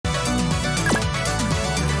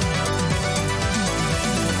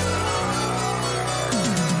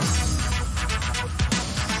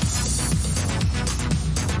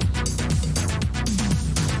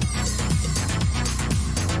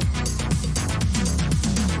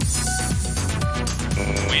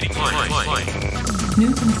Waiting flight.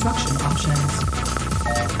 New construction options.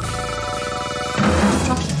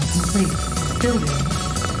 Construction complete. Building.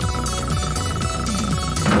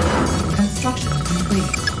 Construction complete.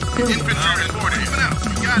 Building. Infantry reporting. Moving out.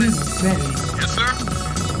 You got it. Unit ready. Yes, sir.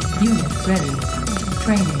 Unit ready.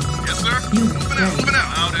 Training. Yes, sir. Unit Moving out. ready. Moving out.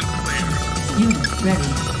 Out and clear. Unit ready.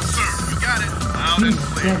 Sir, you got it. Out and Unit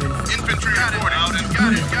clear. ready. Infantry reporting. Out and got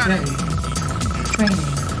it. Unit Got it. ready. Training.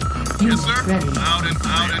 Yes, Unit sir. ready. Out and moving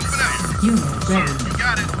out. Unit Sir, ready. you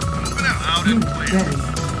got it. Moving out. Out and Unit clear. ready.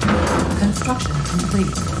 Construction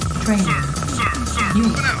complete. Training. Sir. Unit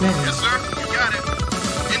Moving out. ready. Yes, sir. You got it.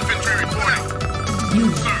 Infantry reporting.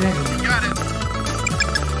 Unit Sir, ready. you got it.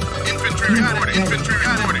 Infantry Unit reporting. ready. Infantry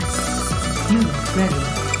reporting. Unit ready.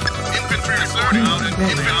 Infantry reporting. Out and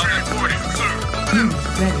Ready. infantry reporting. Sir, moving Unit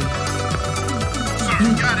out. ready. Sir,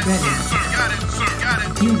 Unit got it. ready. Sir, got it. Sir, got it.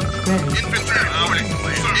 Unit ready. Infantry reporting.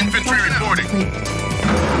 Sir, infantry reporting. Complete.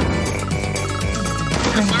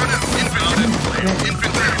 Yes, sir. Infantry. Ready.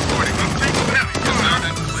 Infantry reporting. I'm taking it out. Yes, sir.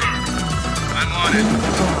 Sir, I'm on it.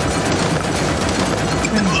 Unit lost.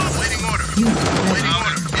 Training. Waiting order. Unit ready. Waiting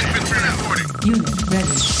order. Infantry reporting. Unit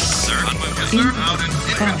ready. Sir, on my way. Yes, sir. Out and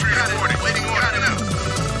infantry reporting. Waiting order. Got it out.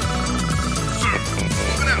 Sir,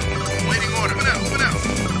 moving out. Waiting order. Moving out. Moving out.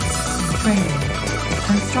 Training.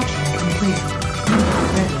 Construction complete. Unit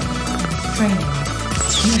ready. Training.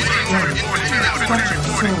 Unit Waiting order. ready. Infantry Structure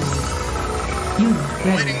reporting. sold. Unit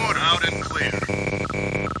ready. Waiting order. Out and clear.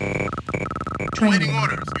 Training. Waiting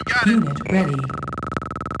orders. You got it. Unit ready.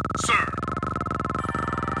 Sir.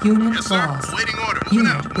 Unit Yes, sir. lost. Waiting order. Moving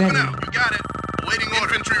Unit out. Moving ready. out. You got it. Waiting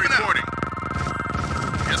order. Infantry reporting.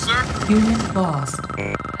 Yes, sir. Unit lost.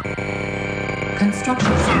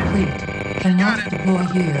 Construction complete. Cannot it. deploy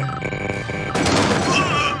here.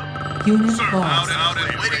 Unit Sir, out lost.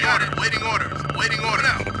 and waiting order. Waiting orders. Waiting order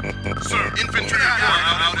now. Sir, infantry reporting.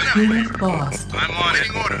 Out and Unit clear. lost. I'm on it.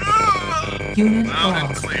 Waiting order. Unit Loud and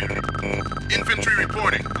lost. clear. Infantry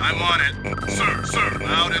reporting. I'm on it. Sir.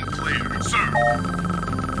 Loud and clear. Sir.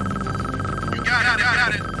 You got it.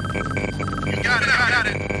 Got it. You got it. Got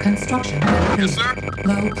it. Construction complete. Yes, sir.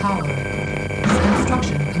 Low power.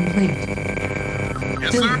 Construction complete.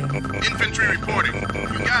 Yes, sir. Building. Infantry reporting.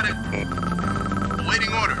 You got it.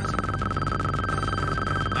 Awaiting orders.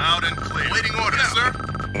 Loud and clear. Waiting orders. Yes, sir.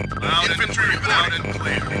 Loud infantry reporting. Loud and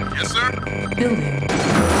clear. Yes, sir. Building.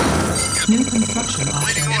 New construction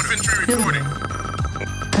Waiting options. order. Infantry Building. reporting.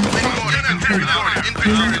 Waiting Construction order. Infantry complete. reporting.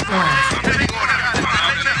 Infantry Unit reporting. lost. Waiting order.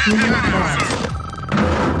 Loud and Unit clear. lost.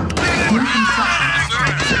 New construction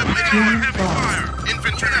options. Unit lost.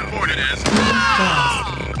 Infantry reporting as. Unit lost.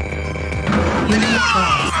 Unit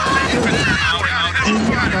lost. Infantry reporting. Unit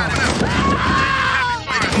lost.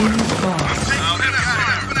 Unit lost.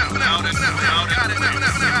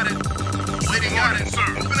 Waiting on it, sir.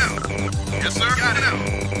 Moving out. Yes, sir. Got it out.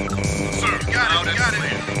 Sir, got it.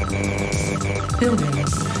 Building.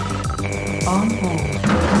 On hold.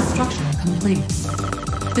 Construction complete.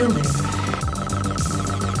 Building.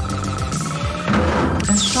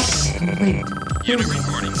 Construction complete. Unit Building.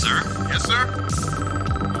 reporting, sir. Yes, sir.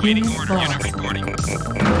 Waiting Unit order. lost. Unit reporting.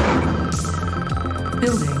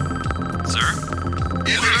 Building. Sir,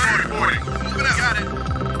 Infantry reporting. Moving out. Got it.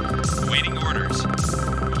 waiting orders.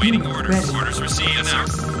 Waiting orders. Ready. Orders received, Yes, sir.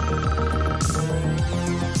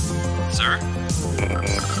 Sir,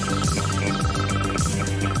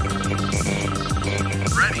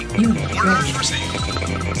 Ready. Unit Orders ready.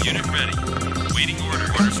 received. unit ready. Waiting order.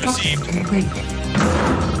 Orders Construction received. complete.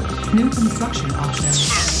 New construction options.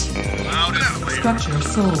 Sir. Loud and clear. Structure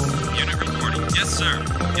sold. Unit reporting. Yes, sir.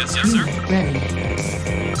 Yes, sir. Unit ready.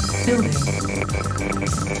 Building.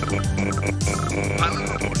 Pilot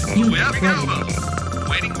reporting. Unit Moving ready. out.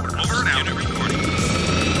 Waiting orders. Over and out. Unit reporting.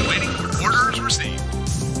 Waiting. Orders received.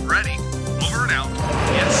 Ready. Over and out.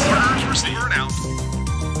 Yes. Orders received. Over and out.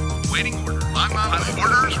 Waiting order. I'm on it.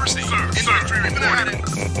 Orders received. Sir. Infantry reporting.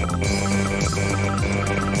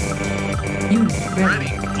 Unit ready.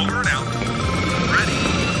 Ready. Over and out. Ready.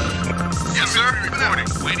 Yes, sir. Reporting.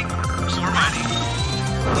 Waiting orders. We're ready.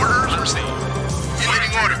 Orders received.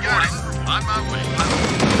 Waiting order. Got it. On my way.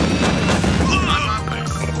 On my way.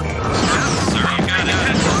 Sir, you got it.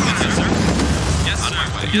 Yes, sir. Yes, sir.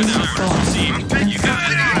 Yes, Unit sir. Orders lost. received. You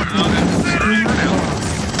got it. Unit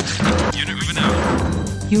lost. Unit moving out.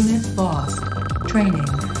 Unit lost. Training.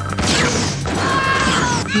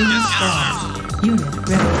 Unit lost. Unit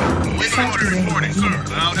ready. Waiting order reporting, sir. Unit.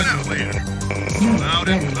 Loud and clear. Unit Loud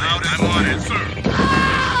ready. and loud. I'm on it, sir.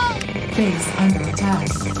 Base under attack.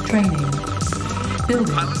 Training.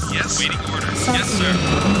 Building. Yes. Waiting orders. South Yes, sir.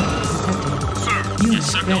 Korean unit detected. Sir. Unit Yes,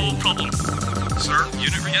 sir. ready. No problem. Sir.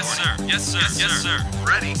 Unit reporting. Yes, sir. Yes, sir. Yes, sir.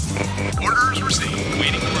 Ready. Orders received.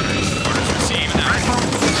 Waiting orders. Orders received.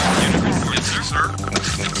 Unit report. Yes, sir. Sir.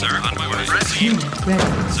 Yes, sir. On my way. Ready. Received. Unit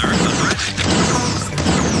ready. Sir, on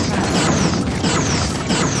ready.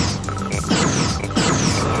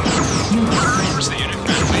 Unit Orders ready. received. Unit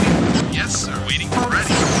ready. Waiting. Yes, sir. Waiting.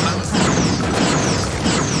 Ready.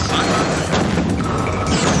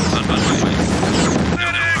 On my way. No,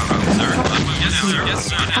 no problem, sir. On my way. Yes, sir. Yes,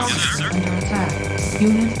 sir. Yes, sir. Under attack.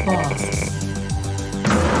 Unit lost.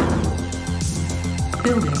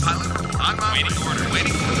 Building. Pilot report. On my Waiting way. order.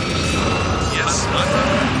 Waiting order. Yes, on my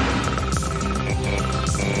way.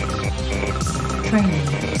 Training.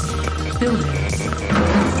 Building.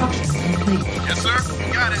 Construction complete. Yes, sir.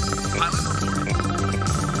 Got it. Pilot report.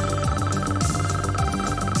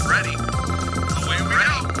 Ready. Away we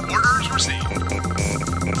go. Orders received.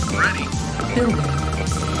 Ready. Building.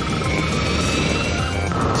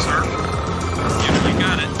 Sir. Unit, you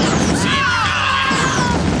got it. Received. You got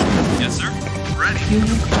it. Yes, sir. Ready.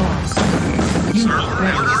 Unit lost. Sir. Unit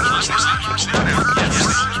ready. Orders received. Yes,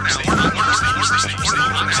 sir. Orders received.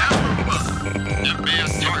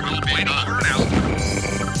 Advanced target waiting order now.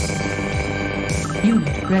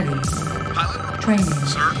 Unit ready. Pilot report. Training.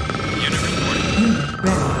 Sir. Unit reporting. Unit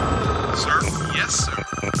ready. Sir. Yes, sir.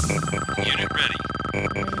 Unit ready.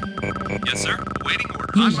 Yes, sir. Waiting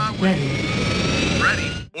order. On my Unit way. ready. Ready.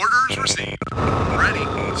 Orders received. Ready.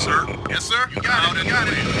 Sir. Yes, sir. You got it. Got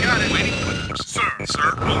it. Got it. Waiting orders. Sir. Sir.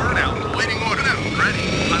 Over and out. Waiting order. Ready.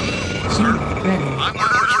 Pilot report. Sir. Unit ready. I'm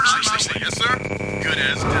orders received. Yes, sir. Good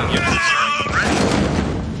as done. Yes, sir. Ready.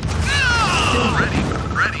 Ready.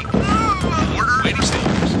 Ready. Order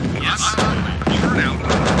received. Yes. Over and out.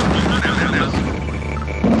 Over and out.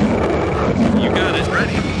 You got it.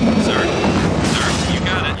 Ready. Sir. Sir, you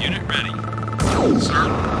got it. Unit ready. Sir.